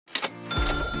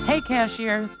Hey,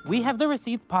 cashiers! We Have the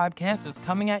Receipts podcast is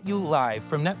coming at you live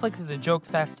from Netflix is a Joke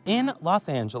Fest in Los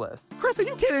Angeles. Chris, are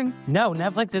you kidding? No,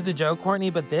 Netflix is a joke, Courtney,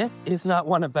 but this is not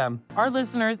one of them. Our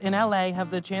listeners in LA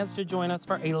have the chance to join us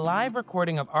for a live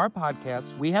recording of our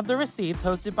podcast, We Have the Receipts,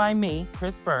 hosted by me,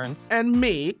 Chris Burns. And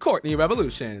me, Courtney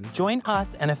Revolution. Join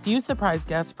us and a few surprise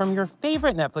guests from your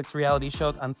favorite Netflix reality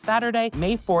shows on Saturday,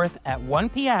 May 4th at 1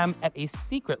 p.m. at a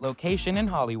secret location in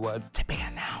Hollywood. To be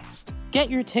announced. Get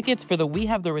your tickets for the We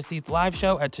Have the Receipts live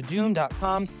show at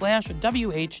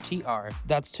tudum.com/WHTR.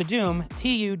 That's Tudum,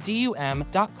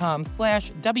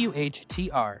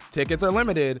 TUDUM.com/WHTR. Tickets are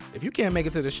limited. If you can't make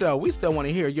it to the show, we still want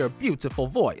to hear your beautiful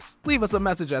voice. Leave us a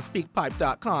message at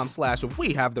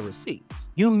speakpipe.com/WeHaveTheReceipts.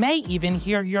 You may even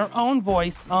hear your own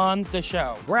voice on the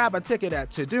show. Grab a ticket at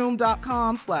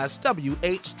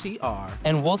tudum.com/WHTR.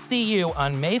 And we'll see you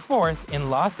on May 4th in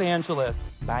Los Angeles.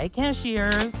 Bye,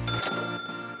 cashiers.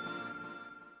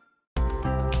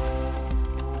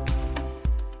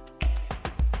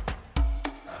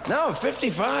 No, I'm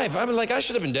 55. I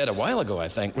should have been dead a while ago, I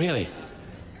think, really.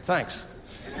 Thanks.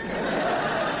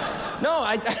 No,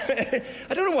 I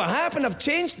don't know what happened. I've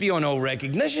changed beyond all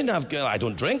recognition. I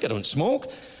don't drink, I don't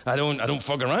smoke, I don't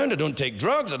fuck around, I don't take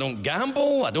drugs, I don't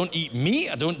gamble, I don't eat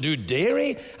meat, I don't do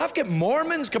dairy. I've got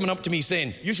Mormons coming up to me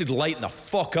saying, you should lighten the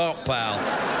fuck up, pal.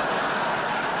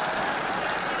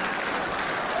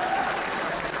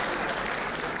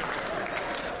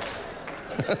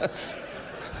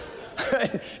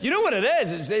 You know what it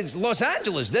is? It's Los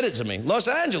Angeles did it to me. Los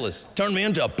Angeles turned me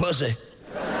into a pussy.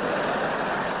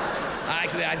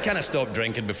 Actually, I'd kind of stopped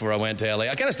drinking before I went to LA.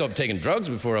 I kind of stopped taking drugs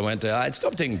before I went to... I'd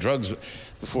stopped taking drugs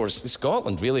before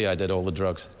Scotland, really. I did all the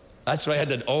drugs. That's right, I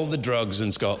did all the drugs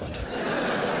in Scotland.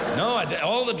 No, I did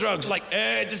all the drugs. Like,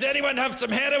 does anyone have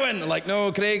some heroin? Like,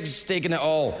 no, Craig's taking it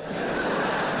all.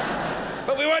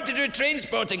 But we want to do train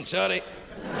spotting, sorry.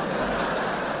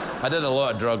 I did a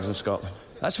lot of drugs in Scotland.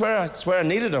 That's where I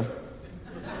needed them.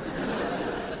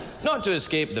 Not to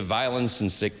escape the violence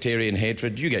and sectarian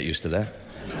hatred. You get used to that.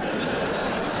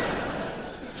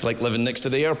 It's like living next to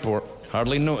the airport.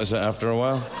 Hardly notice it after a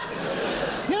while.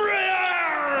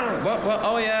 What?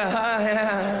 Oh,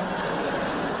 yeah.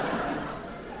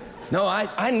 No,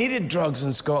 I needed drugs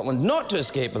in Scotland, not to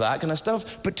escape that kind of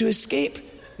stuff, but to escape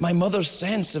my mother's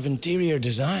sense of interior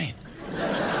design.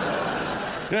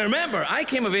 Now, remember, I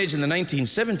came of age in the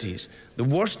 1970s, the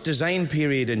worst design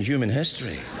period in human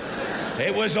history.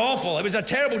 It was awful. It was a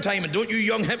terrible time, and don't you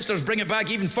young hipsters bring it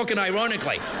back even fucking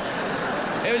ironically.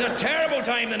 It was a terrible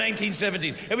time in the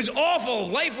 1970s. It was awful.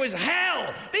 Life was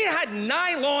hell. They had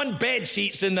nylon bed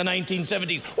sheets in the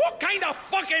 1970s. What kind of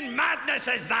fucking madness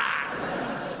is that?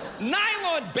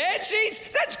 Nylon bed sheets?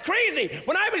 That's crazy.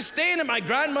 When I was staying at my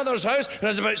grandmother's house when I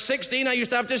was about 16, I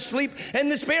used to have to sleep in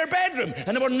the spare bedroom,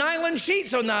 and there were nylon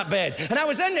sheets on that bed. And I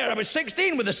was in there, I was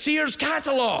 16, with a Sears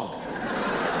catalogue.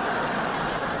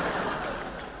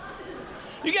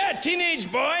 You get a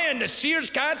teenage boy and the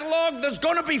Sears catalogue, there's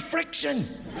gonna be friction.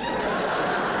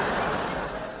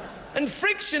 And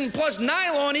friction plus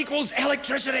nylon equals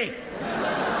electricity.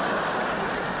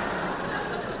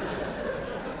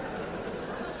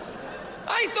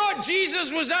 I thought Jesus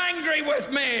was angry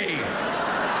with me.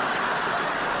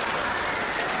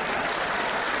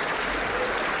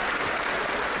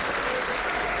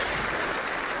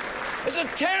 It's a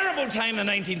terrible time in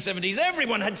the 1970s.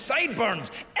 Everyone had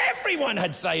sideburns. Everyone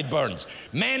had sideburns.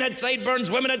 Men had sideburns,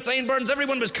 women had sideburns.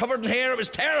 Everyone was covered in hair. It was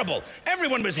terrible.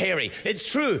 Everyone was hairy.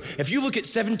 It's true. If you look at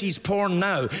 70s porn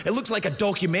now, it looks like a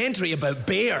documentary about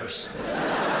bears.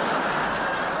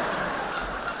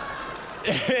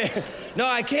 No,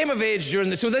 I came of age during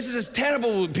this. So this is this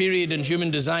terrible period in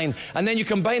human design. And then you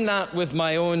combine that with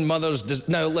my own mother's...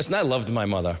 Now, listen, I loved my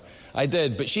mother. I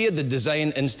did, but she had the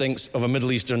design instincts of a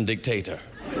Middle Eastern dictator.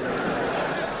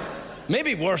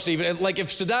 Maybe worse even. Like if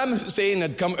Saddam Hussein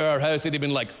had come to our house, he'd have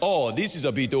been like, oh, this is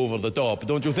a bit over the top,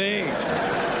 don't you think?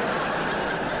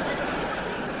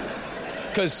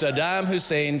 Because Saddam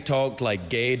Hussein talked like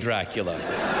gay Dracula.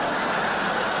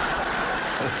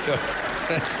 So...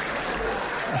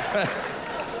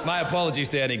 My apologies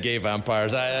to any gay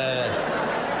vampires.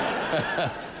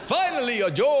 Finally, a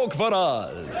joke for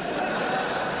us.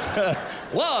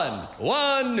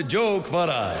 One joke for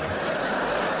us.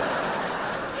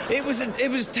 It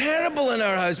was terrible in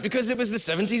our house because it was the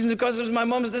 70s and because it was my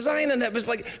mum's design, and it was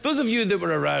like, those of you that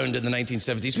were around in the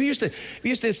 1970s, we used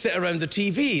to sit around the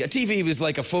TV. A TV was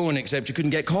like a phone, except you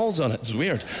couldn't get calls on it. It's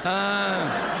weird.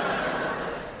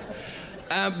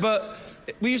 But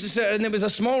we used to sit, and there was a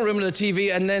small room with a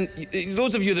TV, and then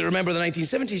those of you that remember the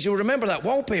 1970s, you'll remember that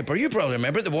wallpaper. You probably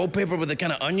remember it, the wallpaper with the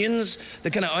kind of onions,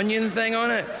 the kind of onion thing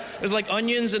on it. It was like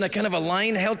onions in a kind of a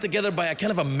line held together by a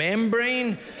kind of a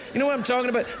membrane. You know what I'm talking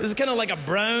about? This is kind of like a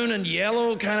brown and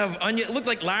yellow kind of onion. It looked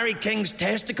like Larry King's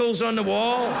testicles on the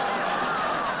wall.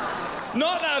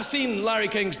 Not that I've seen Larry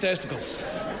King's testicles.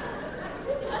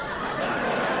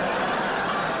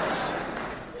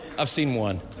 I've seen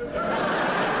one.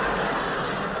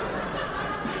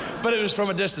 But it was from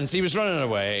a distance. He was running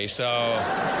away, so...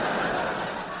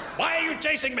 Why are you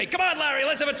chasing me? Come on, Larry,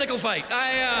 let's have a tickle fight.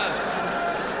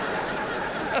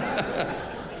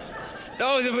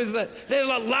 No, there was the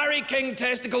Larry King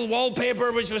testicle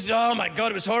wallpaper, which was, oh my God,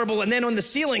 it was horrible. And then on the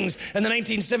ceilings in the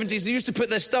 1970s, they used to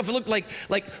put this stuff, it looked like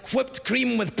whipped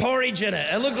cream with porridge in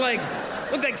it. It looked like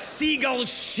seagull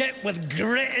shit with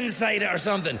grit inside it or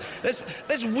something.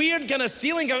 This weird kind of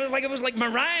ceiling, it was like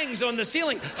meringues on the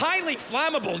ceiling, highly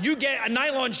flammable. You get a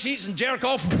nylon sheets and jerk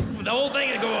off, the whole thing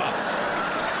would go up.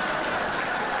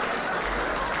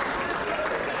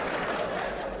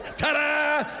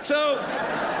 Ta-da! So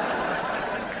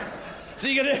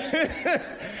you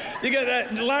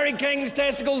get Larry King's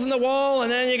testicles in the wall,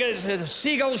 and then you get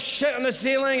seagull shit on the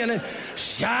ceiling, and then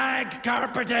shag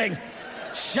carpeting.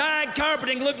 Shag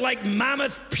carpeting looked like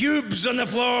mammoth pubes on the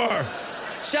floor.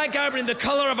 Shag carpeting the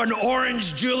color of an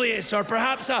orange Julius, or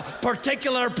perhaps a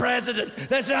particular president.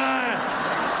 This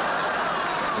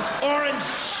orange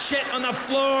shit on the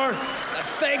floor, the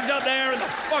figs up there, and the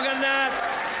fucking that.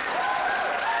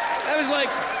 It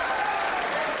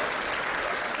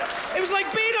was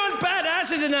like being on bad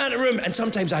acid in that room. And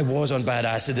sometimes I was on bad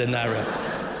acid in that room.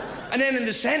 And then in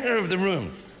the center of the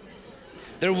room,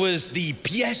 there was the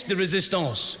pièce de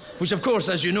résistance, which of course,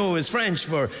 as you know, is French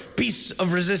for piece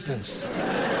of resistance.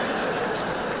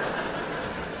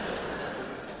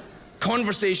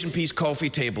 Conversation piece coffee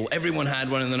table. Everyone had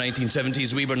one in the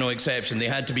 1970s. We were no exception. They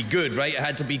had to be good, right? It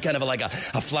had to be kind of like a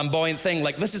flamboyant thing.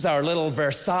 Like, this is our little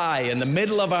Versailles in the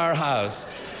middle of our house.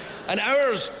 And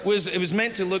ours was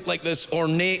meant to look like this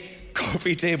ornate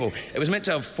coffee table. It was meant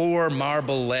to have 4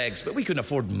 marble legs, but we couldn't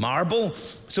afford marble,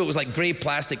 so it was like grey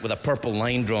plastic with a purple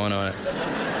line drawn on it.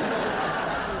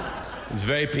 It was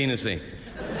very penisy.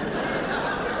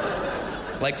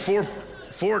 Like four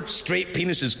straight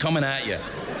penises coming at you.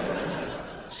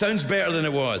 Sounds better than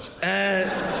it was.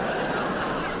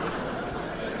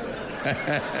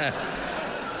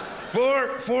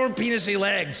 Four penisy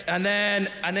legs, and then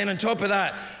on top of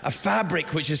that, a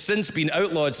fabric which has since been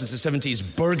outlawed since the 70s,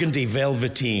 burgundy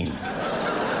velveteen.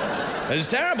 It was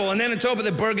terrible. And then on top of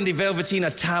the burgundy velveteen, a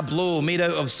tableau made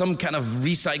out of some kind of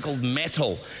recycled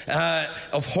metal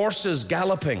of horses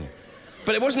galloping.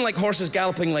 But it wasn't like horses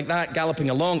galloping like that, galloping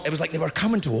along. It was like they were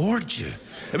coming towards you.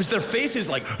 It was their faces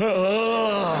like,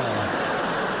 oh.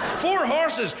 4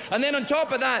 horses, and then on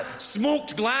top of that,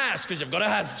 smoked glass, because you've got to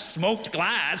have smoked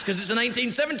glass, because it's the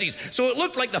 1970s. So it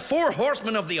looked like the 4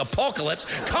 horsemen of the apocalypse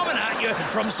coming at you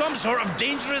from some sort of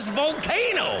dangerous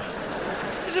volcano.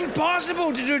 It's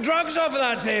impossible to do drugs off of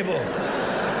that table.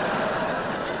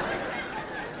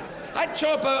 I'd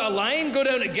chop out a line, go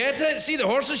down to get it, see the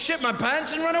horses, shit my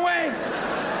pants, and run away.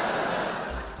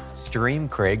 Stream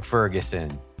Craig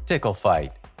Ferguson, Tickle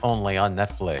Fight, only on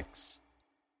Netflix.